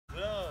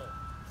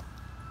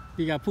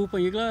You got poop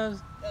on your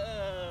gloves?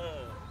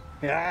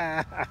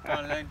 Yeah.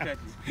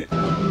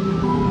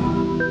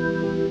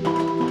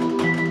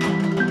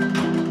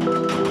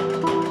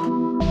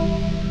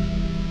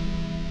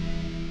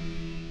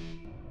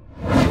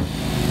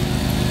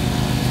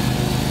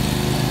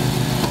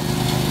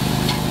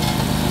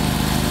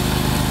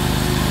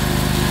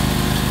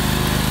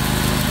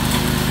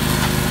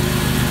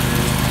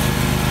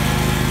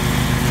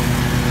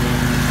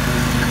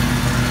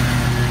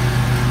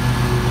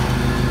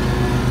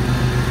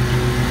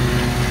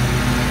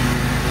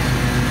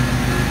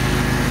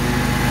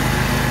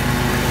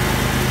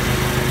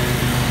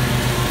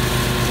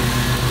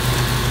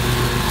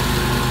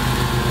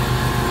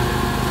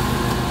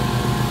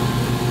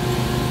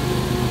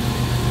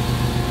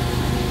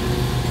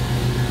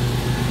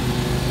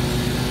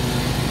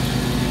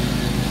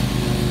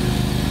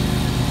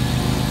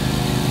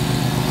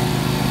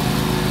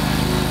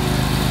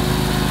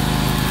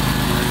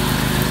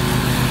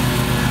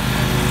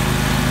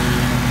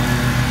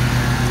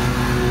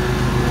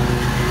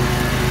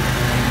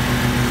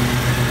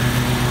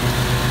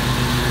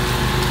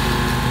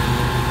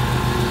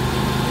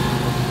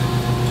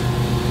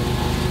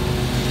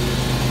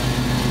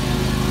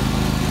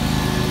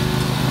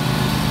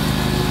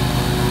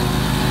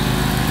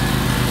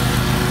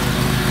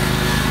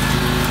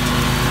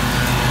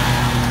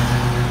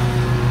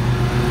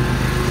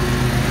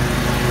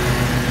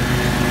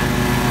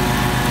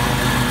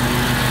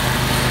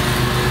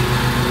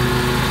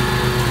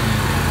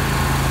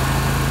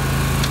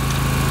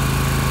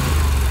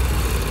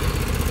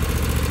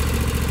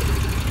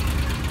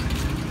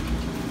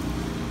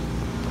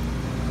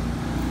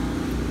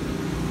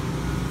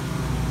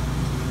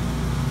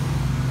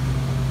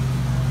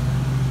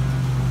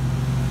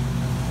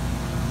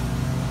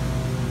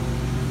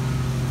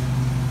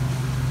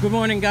 Good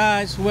morning,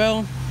 guys.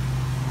 Well,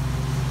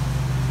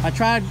 I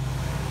tried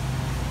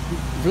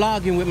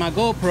vlogging with my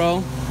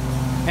GoPro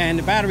and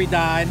the battery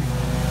died,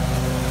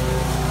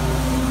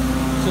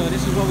 so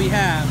this is what we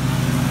have.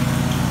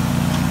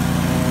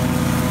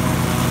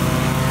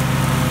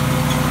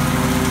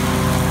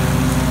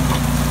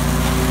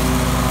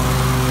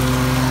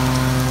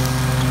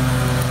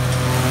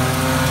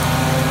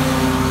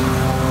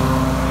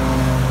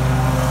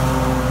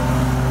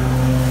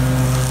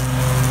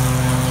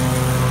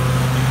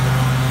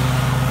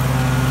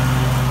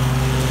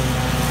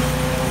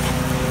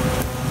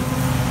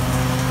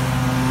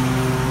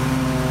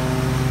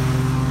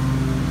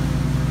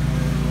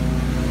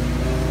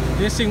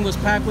 This thing was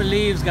packed with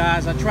leaves,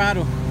 guys. I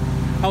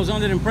was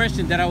under the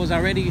impression that I was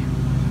already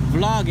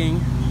vlogging,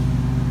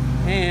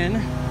 and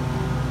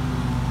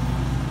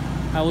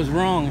I was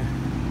wrong.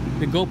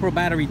 The GoPro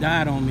battery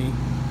died on me.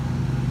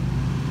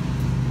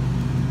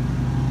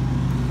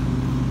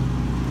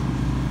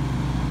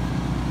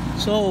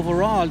 So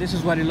overall, this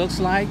is what it looks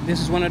like.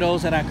 This is one of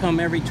those that I come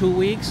every 2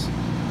 weeks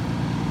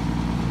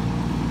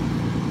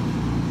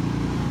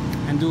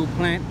and do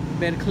plant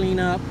bed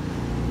cleanup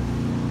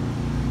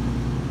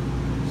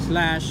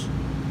slash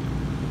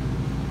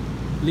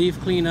leaf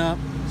cleanup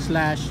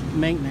slash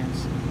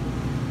maintenance.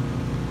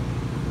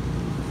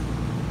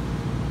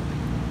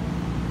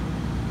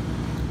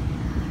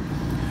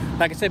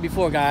 Like I said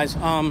before, guys,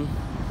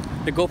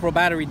 the GoPro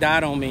battery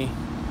died on me,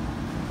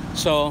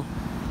 so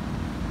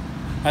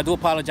I do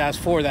apologize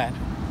for that.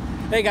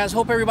 Hey guys,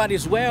 hope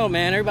everybody's well,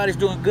 man. Everybody's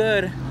doing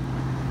good.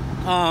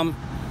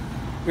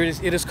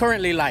 It is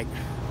currently like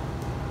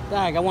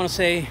I want to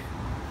say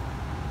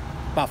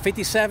about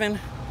 57.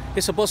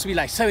 It's supposed to be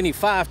like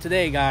 75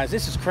 today, guys.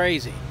 This is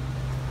crazy.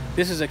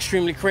 This is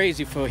extremely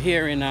crazy for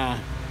here in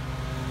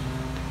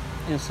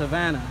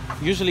Savannah.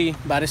 Usually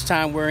by this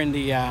time we're in the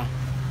you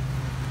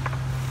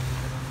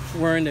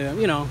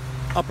know,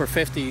 upper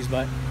 50s,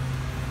 but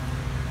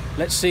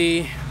let's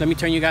see. Let me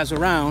turn you guys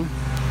around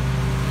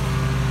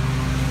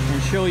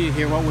and show you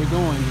here what we're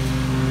doing.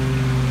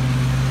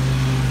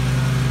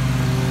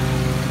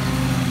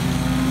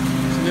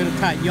 It's a little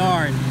tight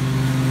yard,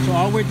 so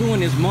all we're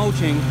doing is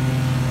mulching.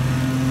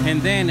 And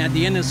then at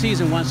the end of the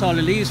season, once all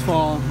the leaves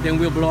fall, then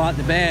we'll blow out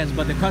the beds.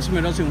 But the customer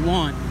doesn't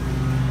want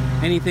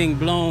anything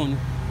blown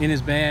in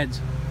his beds.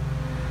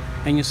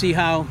 And you see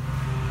how,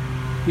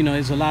 you know,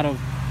 there's a lot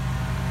of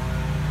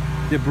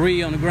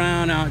debris on the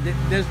ground. Now,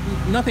 there's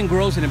nothing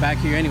grows in the back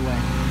here anyway.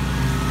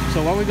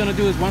 So what we're gonna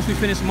do is once we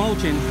finish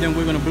mulching, then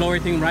we're gonna blow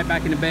everything right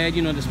back in the bed,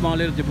 you know, the small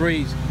little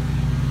debris,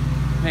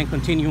 and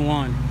continue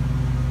on.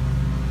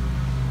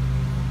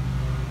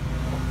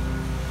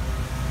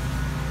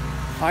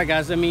 All right,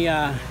 guys, let me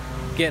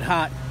get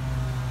hot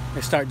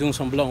and start doing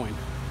some blowing.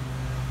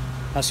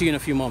 I'll see you in a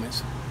few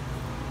moments.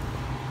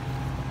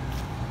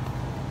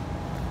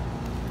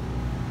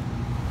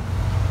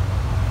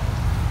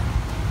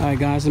 All right,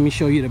 guys, let me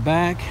show you the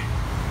back.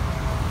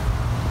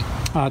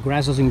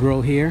 Grass doesn't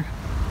grow here.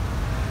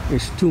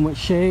 There's too much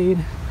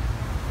shade.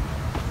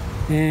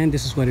 And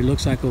this is what it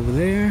looks like over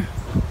there.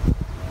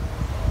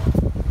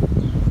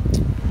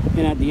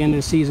 And at the end of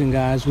the season,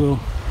 guys, we'll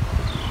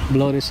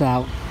blow this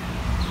out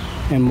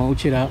and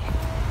mulch it up.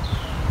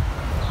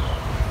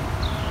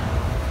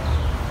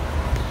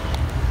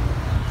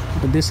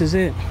 this is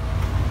it.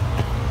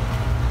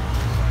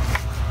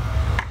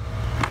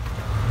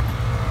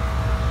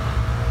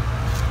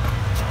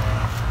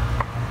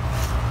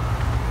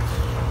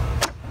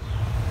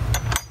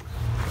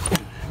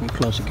 Let me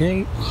close the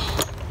gate.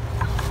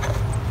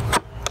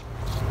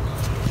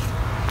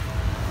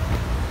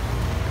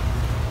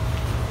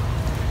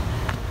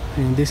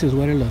 And this is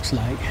what it looks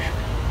like.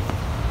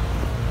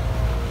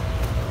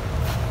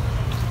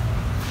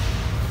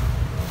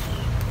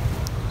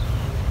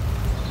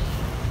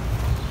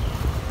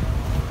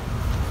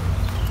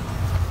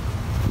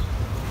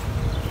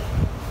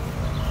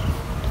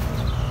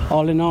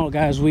 All in all,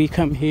 guys, we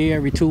come here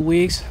every 2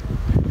 weeks,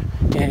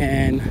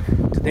 and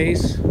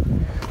today's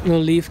little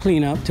leaf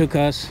cleanup took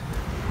us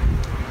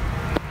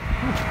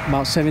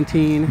about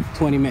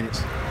 17-20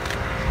 minutes.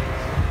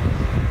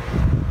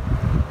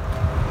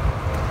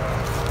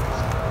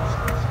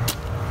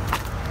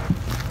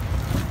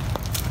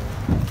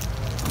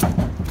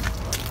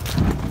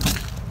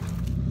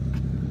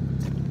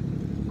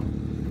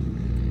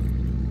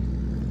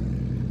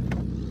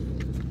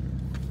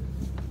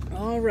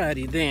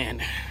 Alrighty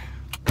then.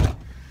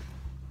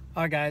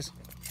 All right, guys,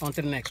 on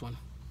to the next one.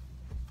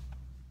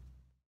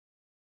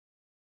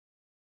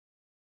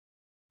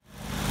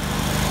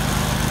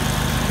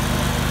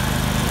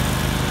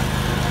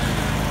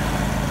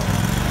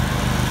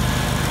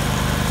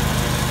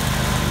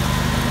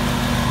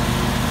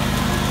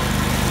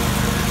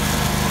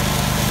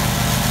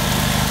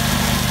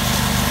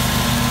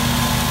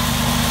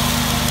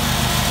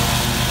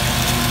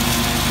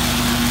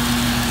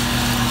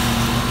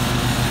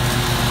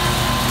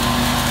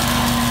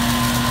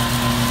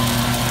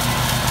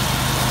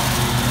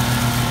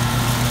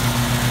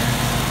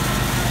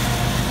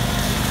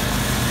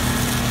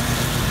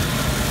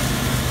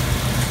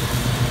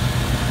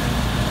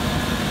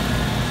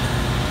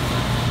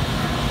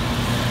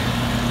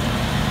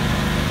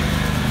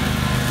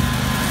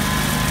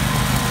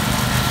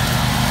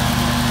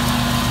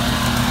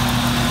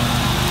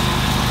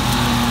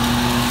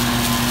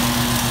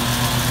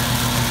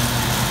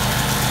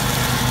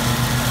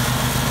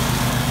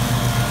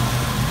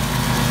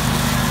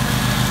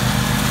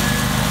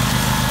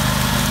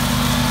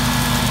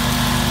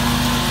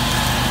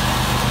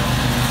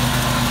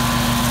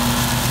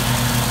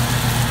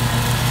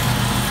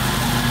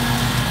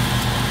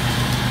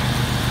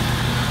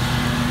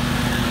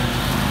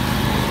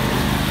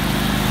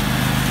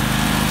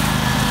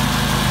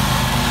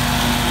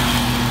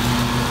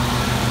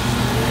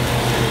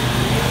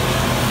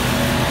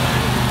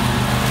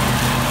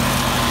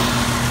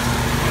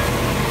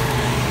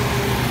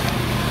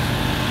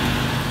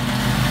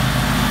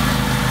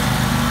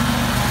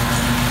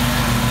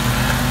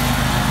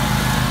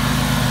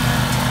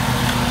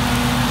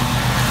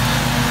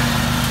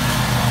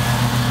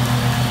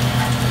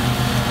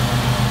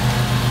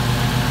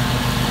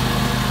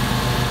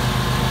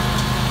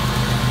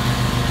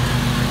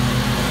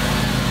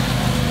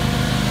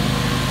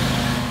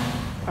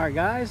 Alright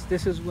guys,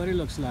 this is what it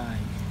looks like.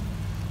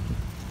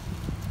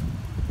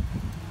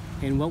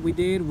 And what we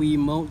did, we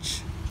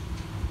mulched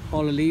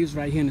all the leaves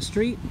right here in the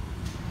street,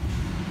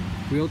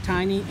 real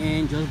tiny,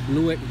 and just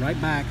blew it right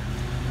back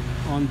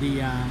on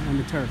the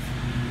turf.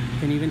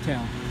 Can't even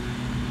tell.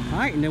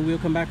 Alright, and then we'll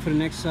come back for the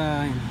next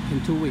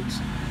in 2 weeks.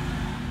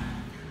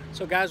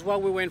 So guys,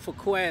 while we went for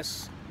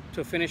Quest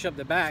to finish up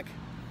the back,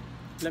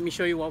 let me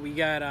show you what we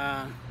got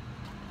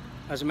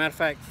as a matter of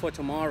fact for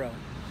tomorrow.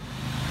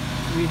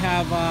 We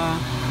have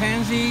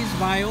pansies,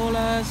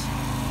 violas,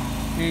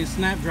 and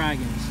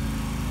snapdragons.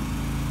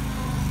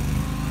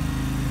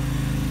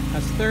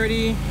 That's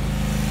 30.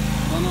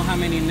 Don't know how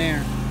many in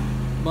there,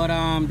 but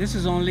this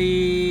is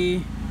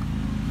only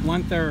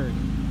 1/3.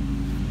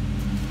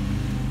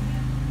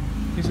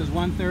 This is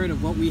 1/3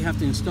 of what we have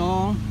to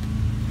install.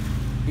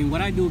 And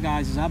what I do,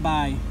 guys, is I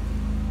buy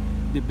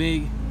the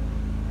big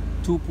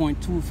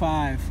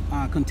 2.25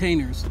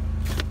 containers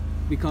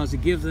because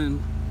it gives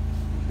them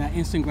that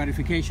instant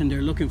gratification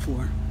they're looking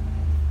for.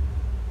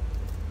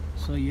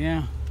 So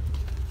yeah,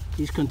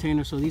 these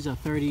containers, so these are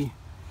 30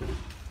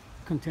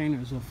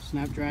 containers of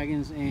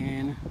snapdragons,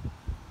 and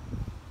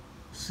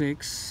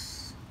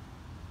 6,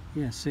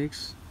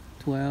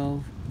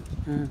 12,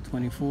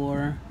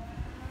 24,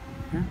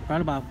 yeah, right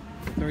about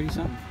 30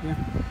 something, yeah.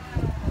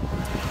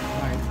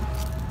 All right.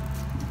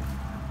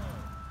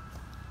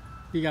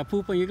 You got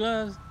poop on your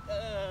gloves?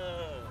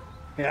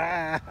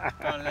 Yeah.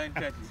 Don't let him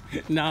touch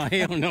it. No,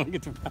 hell no.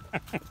 Get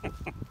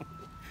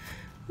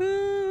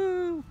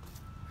the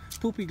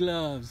poopy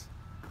gloves.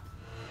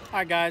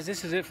 Alright guys,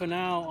 this is it for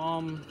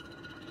now.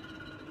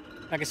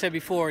 Like I said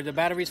before, the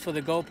batteries for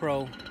the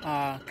GoPro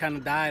kind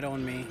of died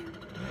on me.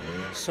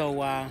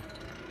 So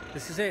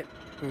this is it.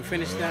 We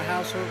finished that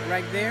house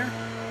right there.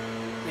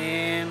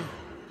 And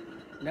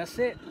that's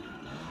it.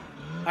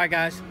 Alright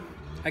guys,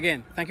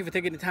 again, thank you for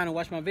taking the time to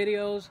watch my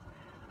videos.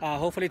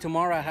 Hopefully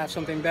tomorrow I have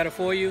something better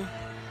for you.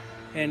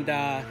 And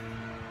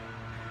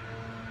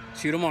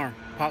see you tomorrow.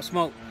 Pop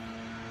smoke.